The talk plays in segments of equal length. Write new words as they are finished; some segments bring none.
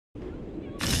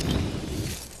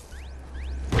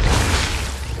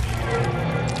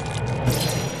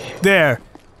There.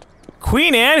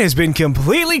 Queen Anne has been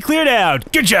completely cleared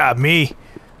out. Good job, me.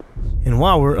 And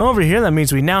while we're over here, that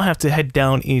means we now have to head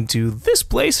down into this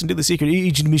place and do the secret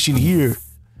agent mission here.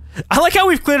 I like how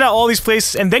we've cleared out all these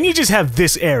places, and then you just have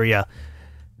this area.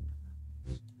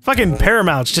 Fucking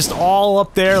Paramount's just all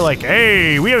up there like,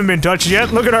 hey, we haven't been touched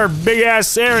yet. Look at our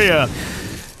big-ass area.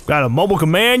 Got a mobile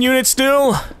command unit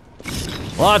still.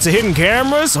 Lots of hidden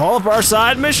cameras, all of our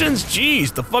side missions.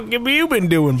 Jeez, the fuck have you been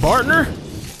doing, partner?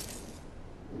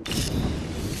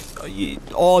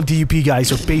 All DUP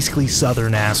guys are basically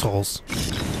southern assholes.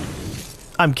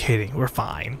 I'm kidding, we're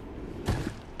fine.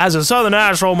 As a southern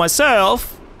asshole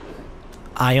myself,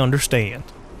 I understand.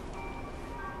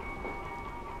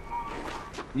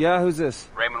 Yeah, who's this?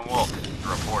 Raymond Wolf, the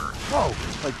reporter. Oh,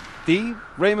 like the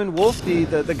Raymond Wolf,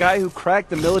 the guy who cracked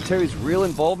the military's real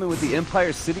involvement with the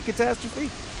Empire City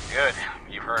catastrophe? Good,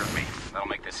 you've heard of me. That'll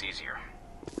make this easier.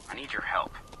 I need your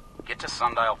help. Get to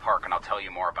Sundial Park and I'll tell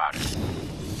you more about it.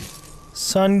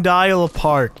 Sundial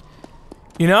Park.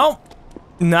 You know,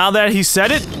 now that he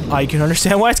said it, I can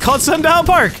understand why it's called Sundial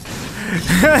Park.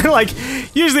 Like,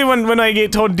 usually when I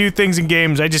get told to do things in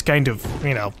games, I just kind of,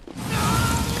 you know...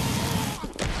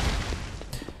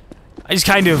 I just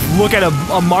kind of look at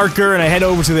a marker and I head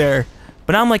over to there.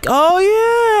 But now I'm like, oh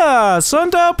yeah,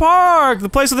 Sundial Park, the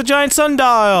place with the giant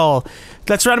sundial.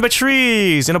 That's surrounded by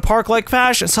trees in a park-like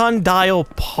fashion. Sundial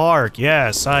Park,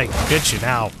 yes, I get you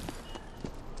now.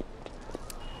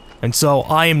 And so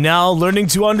I am now learning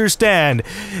to understand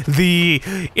the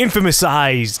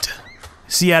infamousized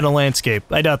Seattle landscape.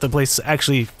 I doubt the place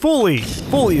actually fully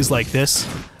is like this.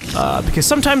 Because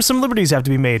sometimes some liberties have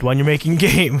to be made when you're making a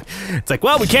game. It's like,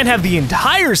 well, we can't have the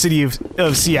entire city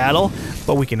of Seattle,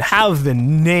 but we can have the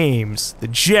names, the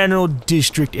general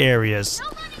district areas.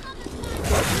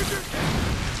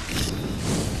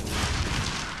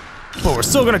 But we're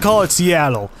still gonna call it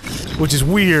Seattle, which is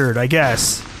weird, I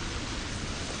guess.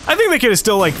 I think they could have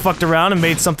still, like, fucked around and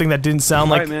made something that didn't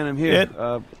sound like Alright, man, I'm here.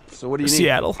 So what do you need?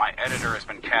 Seattle. My editor has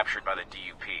been captured by the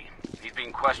DUP. He's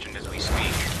being questioned as we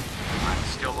speak. I'm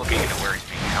still looking into where he's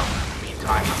being held. In the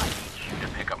meantime, I need you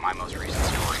to pick up my most recent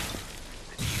story.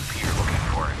 The DUP are looking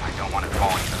for it, and I don't want it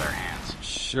falling into their hands.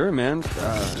 Sure, man.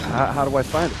 How do I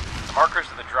find it? The markers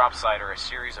of the drop site are a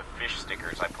series of fish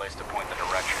stickers I placed to point the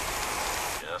direction.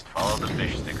 Just follow the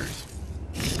fish stickers.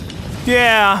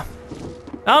 Yeah.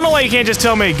 I don't know why you can't just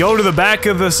tell me, go to the back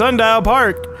of the Sundial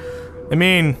Park. I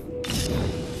mean,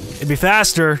 it'd be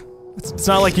faster. It's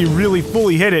not like you really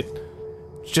fully hit it.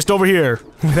 It's just over here,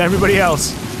 with everybody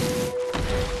else.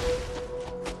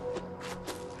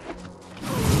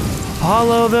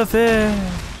 Follow the fish.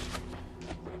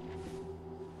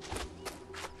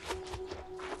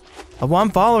 Oh,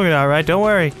 I'm following it, alright, don't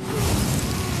worry.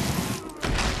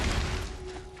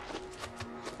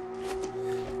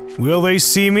 Will they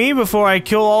see me before I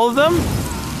kill all of them?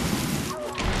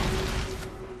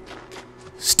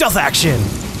 Stealth action!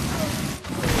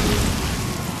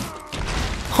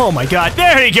 Oh my god,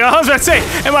 there you go! I was about to say,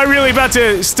 am I really about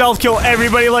to stealth kill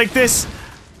everybody like this?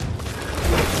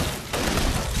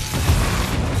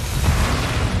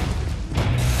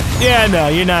 Yeah, no,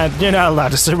 you're not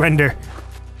allowed to surrender.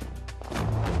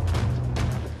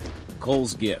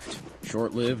 Cole's Gift,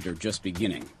 Short-Lived or Just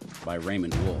Beginning, by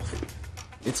Raymond Wolf.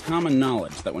 It's common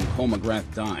knowledge that when Cole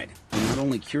MacGrath died, he not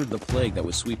only cured the plague that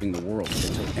was sweeping the world,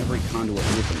 but took every conduit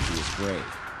with him to his grave.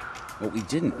 What we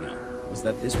didn't know was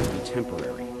that this would be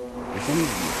temporary. Within a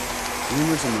year,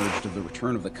 rumors emerged of the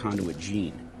return of the conduit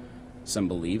gene. Some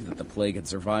believed that the plague had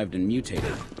survived and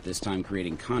mutated, this time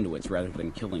creating conduits rather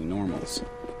than killing normals.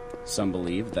 Some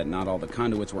believed that not all the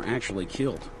conduits were actually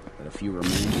killed, that a few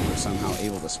remained and were somehow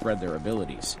able to spread their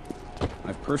abilities.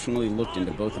 I've personally looked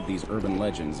into both of these urban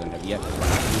legends and have yet to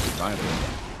find proof of either of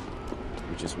them.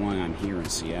 Which is why I'm here in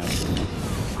Seattle.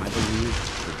 I believe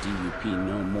the DUP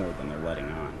know more than they're letting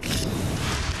on.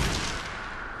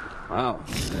 Wow,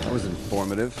 that was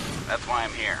informative. That's why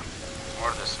I'm here.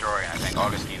 More to the story, I think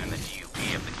Augustine and the DUP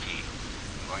have the key.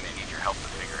 I'm going to need your help to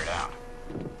figure it out.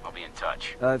 I'll be in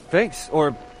touch. Thanks.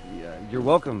 Or, you're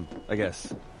welcome, I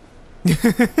guess.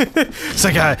 It's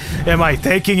like, am I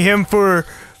thanking him for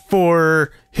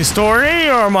his story,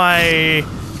 or am I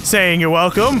saying you're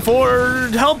welcome for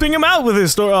helping him out with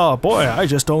his story? Oh boy, I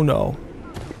just don't know.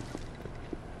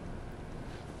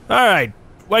 Alright,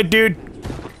 white dude,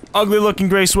 ugly looking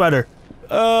gray sweater.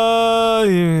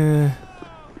 Yeah.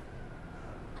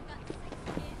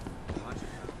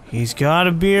 He's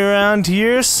gotta be around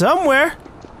here somewhere.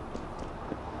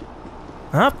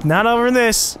 Oh, not over in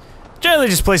this. Generally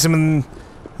just place him in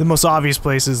the most obvious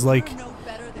places, like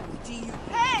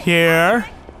here,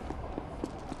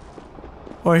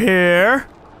 or here,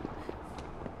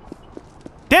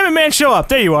 Damn it, man, show up.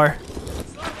 There you are.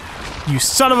 You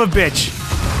son of a bitch.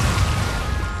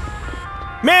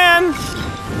 Man!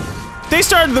 They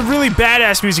started the really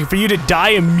badass music for you to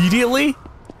die immediately?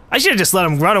 I should've just let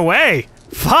him run away.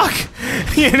 Fuck!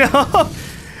 You know?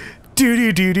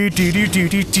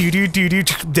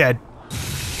 Do-do-do-do-do-do-do-do-do-do-do. Dead.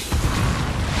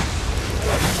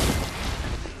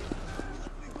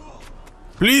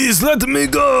 Please let me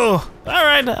go!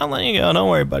 Alright, I'll let you go. Don't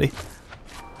worry, buddy.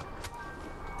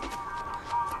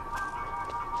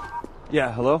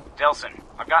 Yeah, hello? Delsin,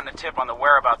 I've gotten a tip on the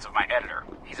whereabouts of my editor.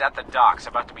 He's at the docks,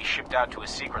 about to be shipped out to a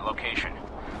secret location.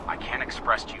 I can't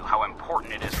express to you how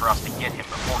important it is for us to get him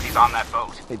before he's on that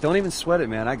boat. Hey, don't even sweat it,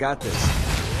 man. I got this.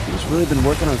 He's really been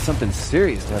working on something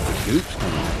serious to have the goops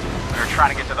come out. We were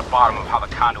trying to get to the bottom of how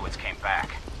the Conduits came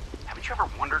back. Haven't you ever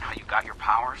wondered how you got your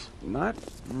powers? Not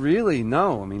really,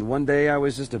 no. I mean, one day I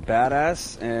was just a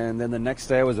badass, and then the next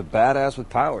day I was a badass with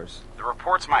powers. The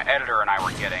reports my editor and I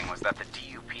were getting was that the DUP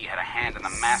had a hand in the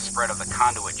mass spread of the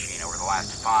Conduit gene over the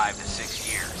last 5 to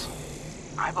 6 years.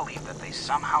 I believe that they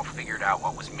somehow figured out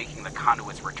what was making the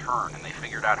Conduits return, and they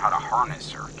figured out how to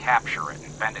harness or capture it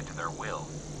and bend it to their will.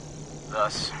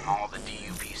 Thus, all the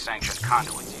DUP-sanctioned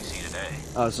Conduits you see today.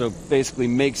 So basically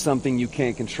make something you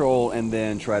can't control and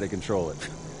then try to control it.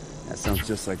 That sounds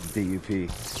just like the DUP.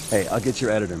 Hey, I'll get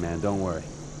your editor, man. Don't worry.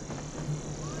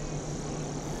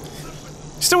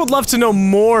 Still would love to know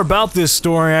more about this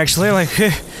story, actually. Like,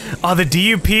 are the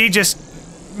DUP just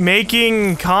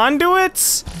making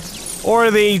conduits? Or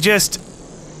are they just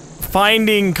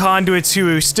finding conduits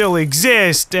who still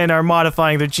exist and are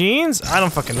modifying their genes? I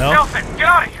don't fucking know. Delsin, get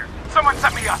out of here! Someone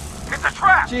set me up! It's a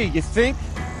trap! Gee, you think?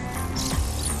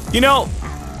 You know,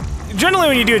 generally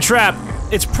when you do a trap,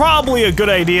 it's probably a good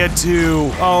idea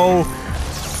to,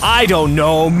 I don't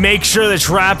know, make sure the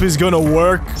trap is gonna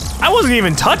work. I wasn't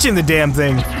even touching the damn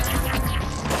thing.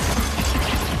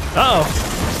 Uh-oh.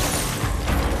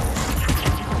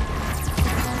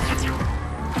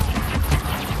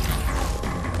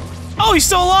 Oh, he's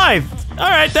still alive!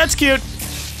 Alright, that's cute.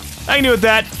 I can do with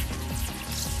that.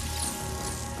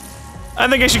 I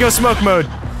think I should go smoke mode.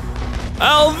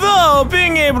 Although,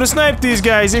 being able to snipe these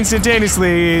guys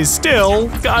instantaneously is still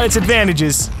got its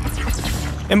advantages.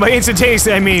 And by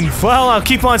instantaneously, I mean, well, I'll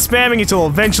keep on spamming until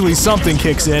eventually something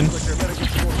kicks in.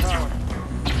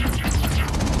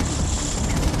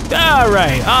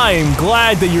 Alright, I am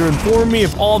glad that you're informing me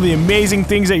of all the amazing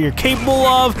things that you're capable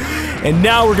of, and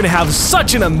now we're gonna have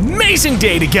such an amazing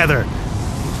day together!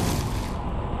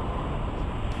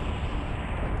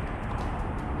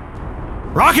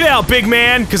 Rock it out, big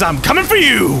man, because I'm coming for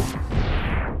you!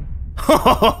 Ho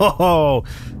ho ho ho!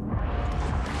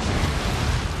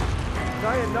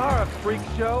 Sayonara, freak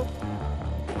show.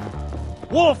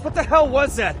 Wolf, what the hell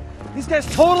was that? These guys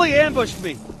totally ambushed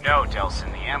me. No,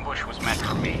 Delsin, the ambush was meant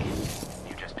for me.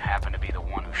 You just happened to be the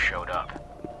one who showed up.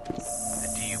 The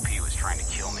DUP was trying to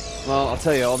kill me. Well, I'll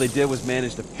tell you, all they did was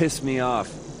manage to piss me off.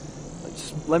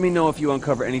 Just let me know if you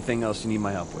uncover anything else you need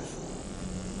my help with.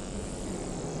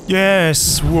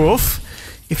 Yes, Wolf.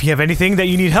 If you have anything that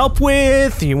you need help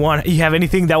with, you have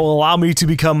anything that will allow me to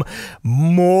become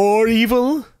more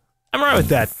evil, I'm right with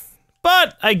that.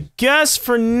 But I guess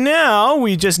for now,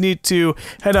 we just need to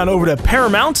head on over to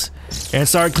Paramount and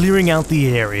start clearing out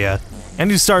the area. And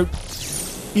to start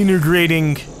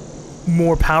integrating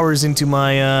more powers into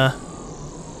my,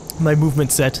 my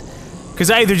movement set.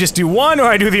 Because I either just do one or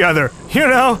I do the other, you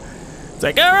know? It's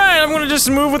like, alright, I'm gonna just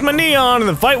move with my neon and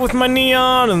then fight with my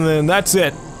neon and then that's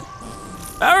it.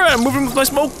 Alright, I'm moving with my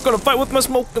smoke, gonna fight with my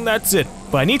smoke and that's it.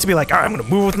 But I need to be like, alright, I'm gonna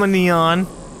move with my neon.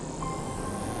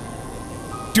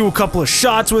 Do a couple of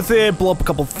shots with it, blow up a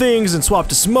couple things, and swap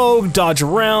to smoke, dodge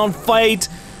around, fight,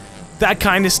 that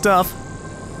kind of stuff.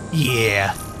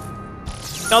 Yeah.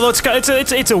 Although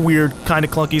it's a weird kind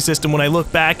of clunky system when I look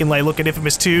back and I look at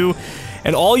Infamous 2,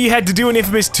 and all you had to do in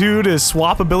Infamous 2 to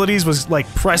swap abilities was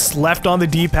like press left on the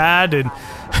D-pad and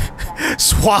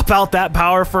swap out that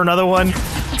power for another one.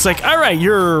 It's like, all right,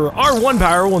 your R1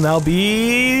 power will now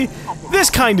be this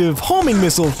kind of homing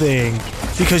missile thing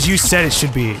because you said it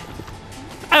should be.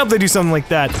 I hope they do something like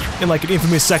that in like an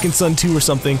Infamous Second Son 2 or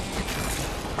something.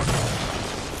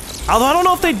 Although I don't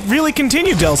know if they really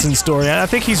continue Delsin's story. I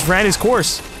think he's ran his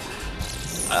course.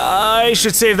 I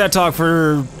should save that talk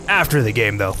for after the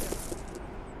game, though.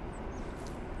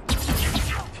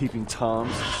 Peeping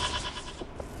Toms.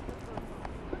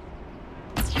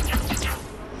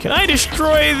 Can I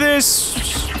destroy this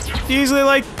easily,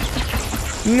 like...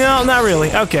 No, not really.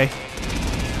 Okay.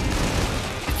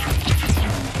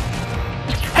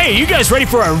 Hey, you guys ready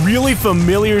for a really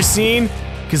familiar scene?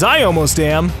 Because I almost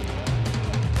am.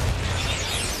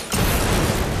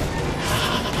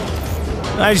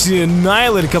 I just need to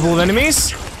annihilate a couple of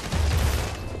enemies.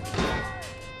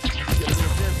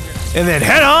 And then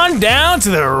head on down to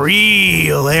the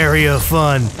real area of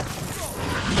fun.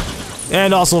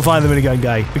 And also find the minigun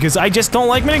guy, because I just don't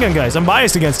like minigun guys. I'm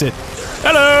biased against it.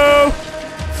 Hello!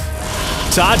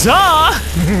 Ta-ta!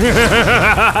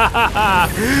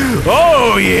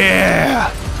 Oh,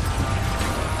 yeah!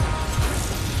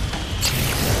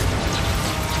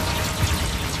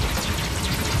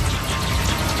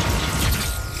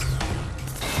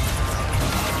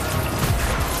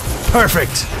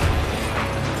 Perfect.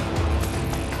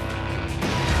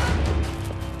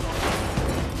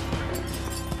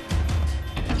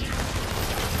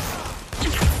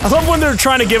 I love when they're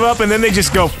trying to give up and then they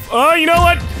just go, oh, you know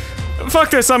what?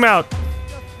 Fuck this, I'm out.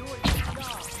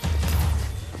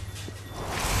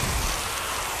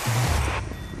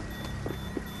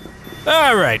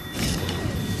 Alright.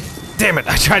 Damn it,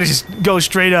 I tried to just go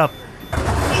straight up.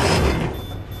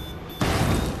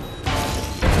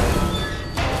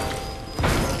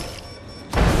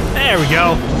 There we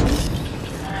go.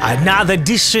 Another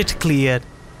district cleared.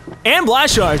 And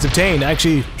blast shards obtained. I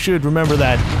actually should remember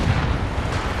that.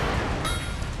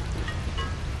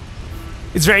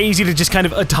 It's very easy to just kind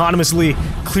of autonomously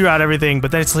clear out everything,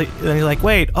 but then it's like, then you're like,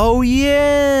 wait, oh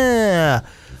yeah,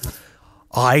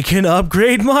 I can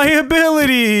upgrade my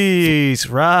abilities,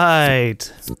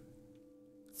 right?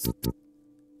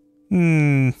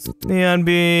 Neon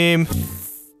beam.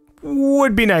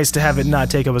 Would be nice to have it not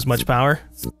take up as much power.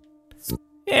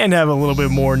 And have a little bit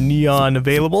more neon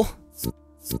available.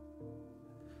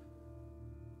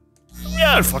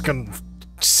 Yeah, fucking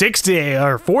 6 to,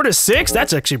 or 4 to 6?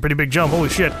 That's actually a pretty big jump, holy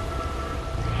shit.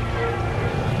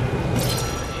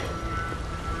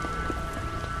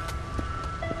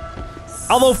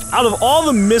 Although, out of all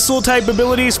the missile type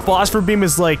abilities, Phosphor Beam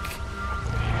is like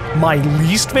my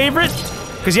least favorite,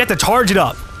 because you have to charge it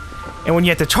up. And when you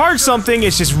have to charge something,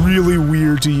 it's just really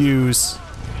weird to use.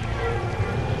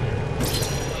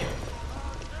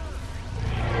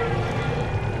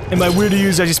 And by weird to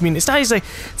use, I just mean, it's not easy.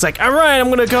 It's like, alright, I'm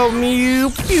gonna go mew,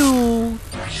 pew,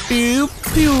 pew,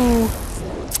 pew.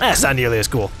 That's not nearly as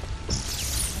cool.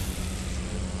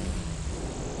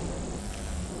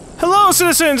 Hello,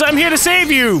 citizens, I'm here to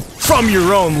save you from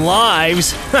your own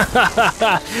lives.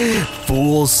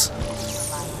 Fools.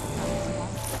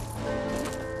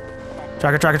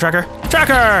 Tracker, tracker, tracker.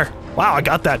 Tracker! Wow, I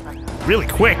got that really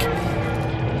quick.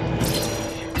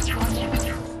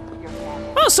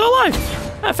 Oh, still alive.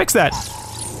 I fixed that.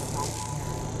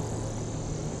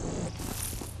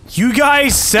 You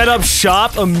guys set up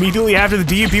shop immediately after the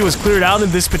DUP was cleared out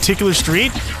in this particular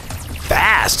street?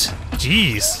 Fast.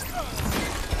 Jeez.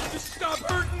 Just stop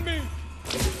hurting me.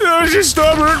 Just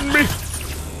stop hurting me.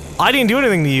 I didn't do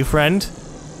anything to you, friend.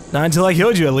 Not until I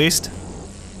killed you, at least.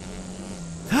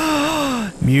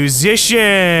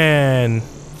 Musician.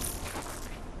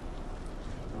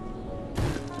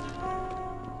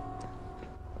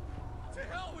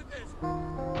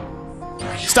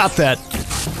 Stop that.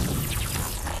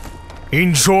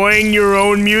 Enjoying your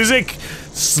own music?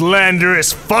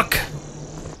 Slanderous fuck.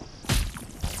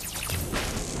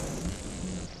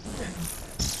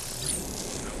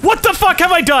 What the fuck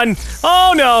have I done?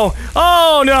 Oh no!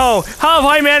 Oh no! How have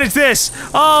I managed this?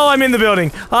 Oh, I'm in the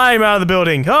building. I'm out of the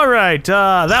building. Alright,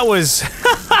 that was...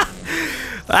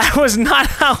 that was not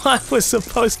how I was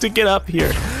supposed to get up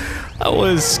here. That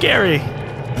was scary.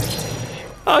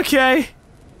 Okay.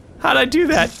 How'd I do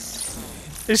that?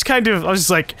 It's kind of, I was just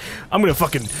like, I'm gonna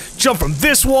fucking jump from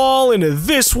this wall into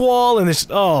this wall and this,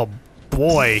 oh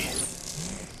boy.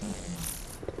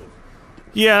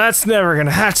 Yeah, that's never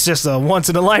gonna, that's just a once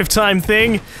in a lifetime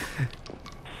thing.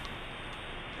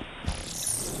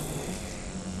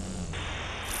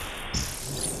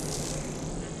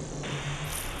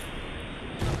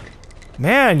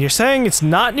 Man, you're saying it's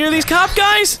not near these cop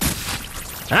guys?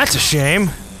 That's a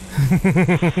shame.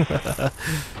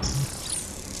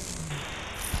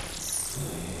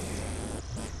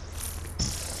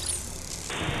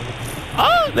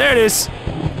 Oh, there it is.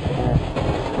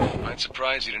 Might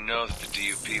surprise you to know that the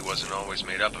DUP wasn't always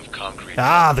made up of concrete.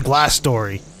 Ah, the glass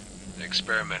story. They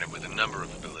experimented with a number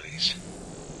of abilities.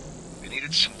 They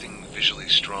needed something visually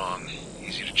strong,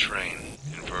 easy to train,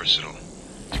 and versatile.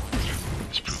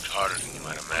 This proved harder than you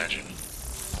might imagine.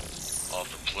 All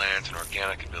the plant and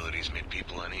organic abilities made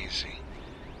people uneasy.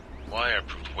 Wire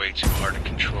proved way too hard to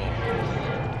control.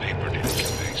 Paper didn't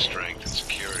convey strength and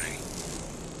security.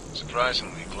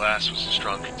 Surprisingly, glass was a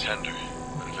strong contender,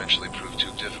 but eventually proved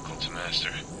too difficult to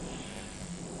master.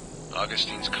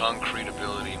 Augustine's concrete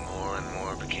ability more and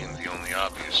more became the only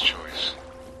obvious choice.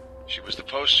 She was the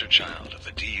poster child of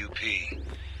the DUP,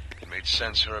 and made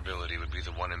sense her ability would be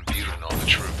the one imbued in all the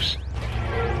troops.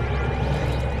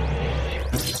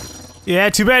 Yeah,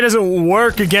 too bad it doesn't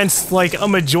work against, like, a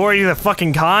majority of the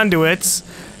fucking conduits.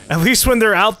 At least when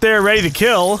they're out there ready to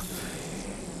kill.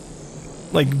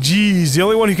 Like, geez, the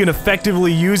only one who can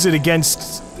effectively use it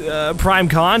against prime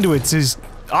conduits is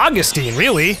Augustine,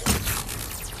 really.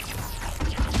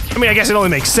 I mean, I guess it only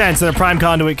makes sense that a prime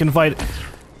conduit can fight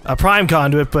a prime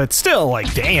conduit, but still,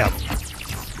 like, damn.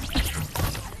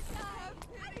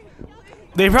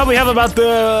 They probably have about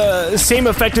the same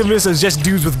effectiveness as just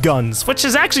dudes with guns, which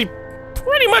is actually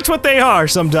pretty much what they are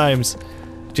sometimes.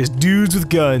 Just dudes with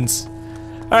guns.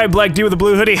 Alright, black dude with a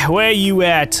blue hoodie, where you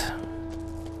at?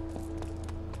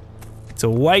 It's a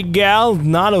white gal,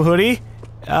 not a hoodie.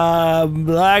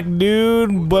 Black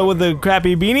dude, but with a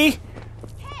crappy beanie?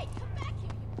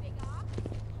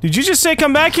 Did you just say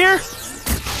come back here?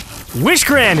 Wish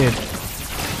granted.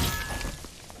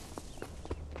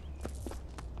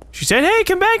 She said, hey,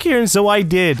 come back here, and so I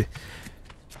did.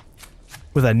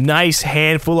 With a nice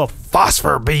handful of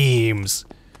phosphor beams.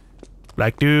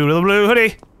 Black dude with a blue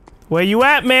hoodie. Where you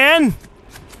at, man?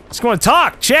 Just gonna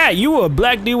talk, chat. You a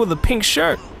black dude with a pink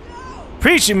shirt.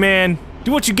 Preach it, man.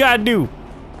 Do what you gotta do.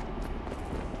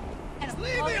 Leave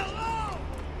me alone!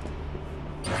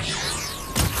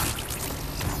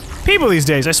 People these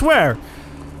days, I swear.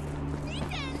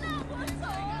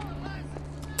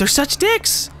 They're such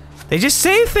dicks. They just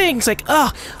say things like,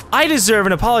 oh, I deserve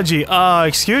an apology.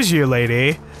 Excuse you,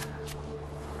 lady.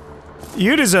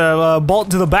 You deserve a bolt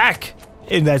to the back.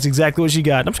 And that's exactly what she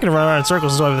got. I'm just gonna run around in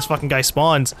circles until this fucking guy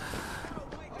spawns.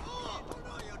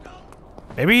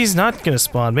 Maybe he's not gonna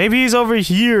spawn. Maybe he's over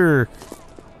here.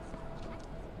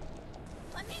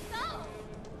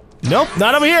 Nope,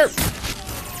 not over here.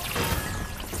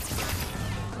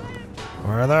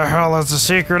 Where the hell is the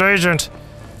secret agent?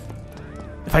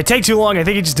 If I take too long, I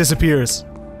think he just disappears.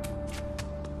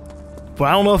 But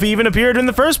I don't know if he even appeared in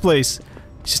the first place.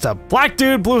 It's just a black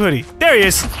dude, blue hoodie. There he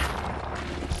is.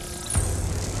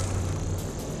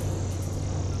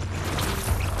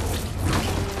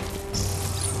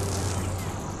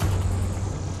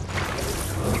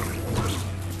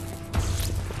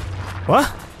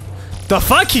 What? The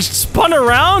fuck? He spun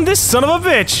around? This son of a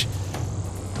bitch!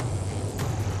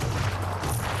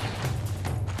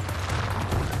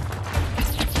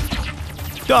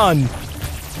 Done.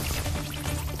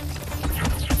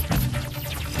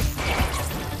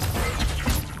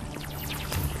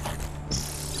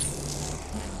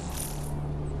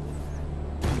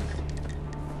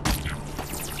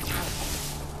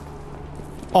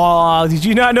 Aw, did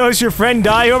you not notice your friend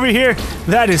die over here?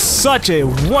 That is such a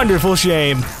wonderful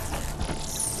shame.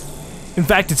 In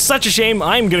fact, it's such a shame,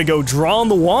 I'm gonna go draw on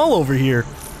the wall over here.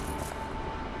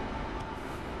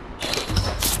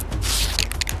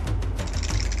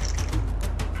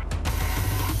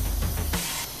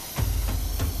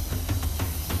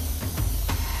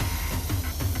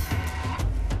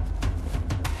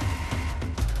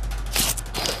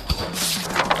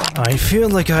 I feel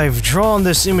like I've drawn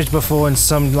this image before in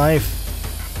some life.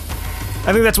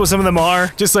 I think that's what some of them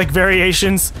are, just like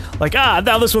variations. Like, ah,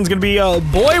 now this one's gonna be a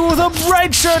boy with a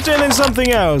bright shirt and then something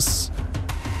else.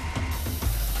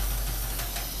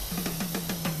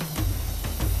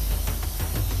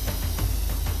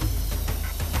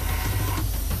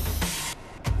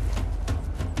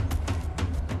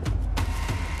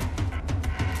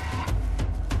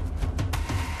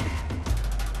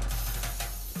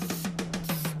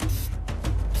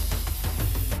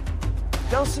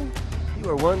 Delsin, you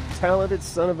are one talented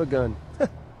son of a gun.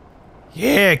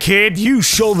 Yeah, kid, you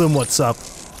show them what's up.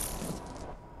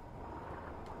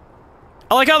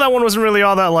 I like how that one wasn't really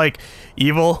all that, like,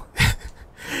 evil.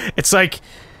 It's like,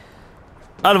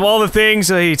 out of all the things,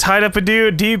 he tied up a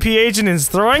dude, DUP agent, and is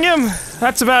throwing him?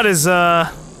 That's about as,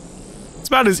 it's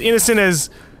about as innocent as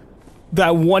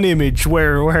that one image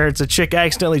where it's a chick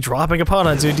accidentally dropping a pot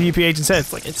onto a DUP agent's head.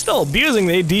 It's like, it's still abusing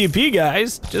the DUP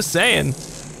guys, just saying.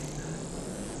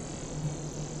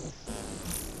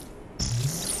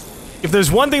 If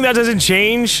there's one thing that doesn't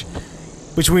change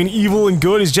between evil and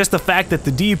good, is just the fact that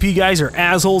the DUP guys are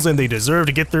assholes and they deserve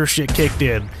to get their shit kicked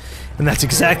in. And that's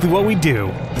exactly what we do.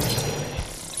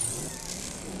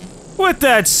 With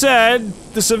that said,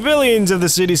 the civilians of the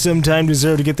city sometimes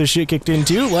deserve to get their shit kicked in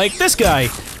too, like this guy.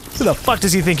 Who the fuck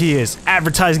does he think he is?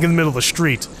 Advertising in the middle of the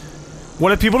street.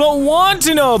 What if people don't want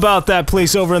to know about that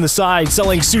place over on the side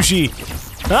selling sushi?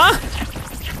 Huh?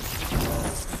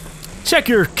 Check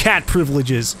your cat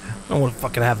privileges. I don't want to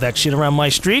fucking have that shit around my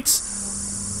streets.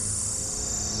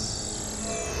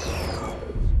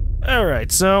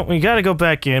 Alright, so we gotta go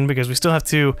back in because we still have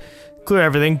to clear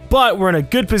everything, but we're in a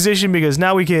good position because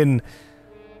now we can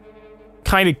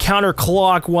kind of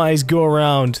counterclockwise go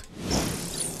around.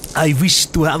 I wish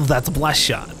to have that blast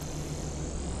shot.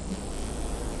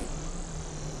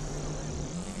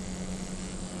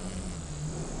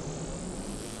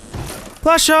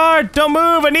 Blast shot! Don't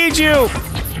move! I need you!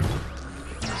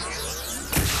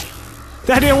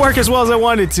 That didn't work as well as I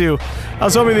wanted to. I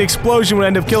was hoping the explosion would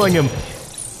end up killing him.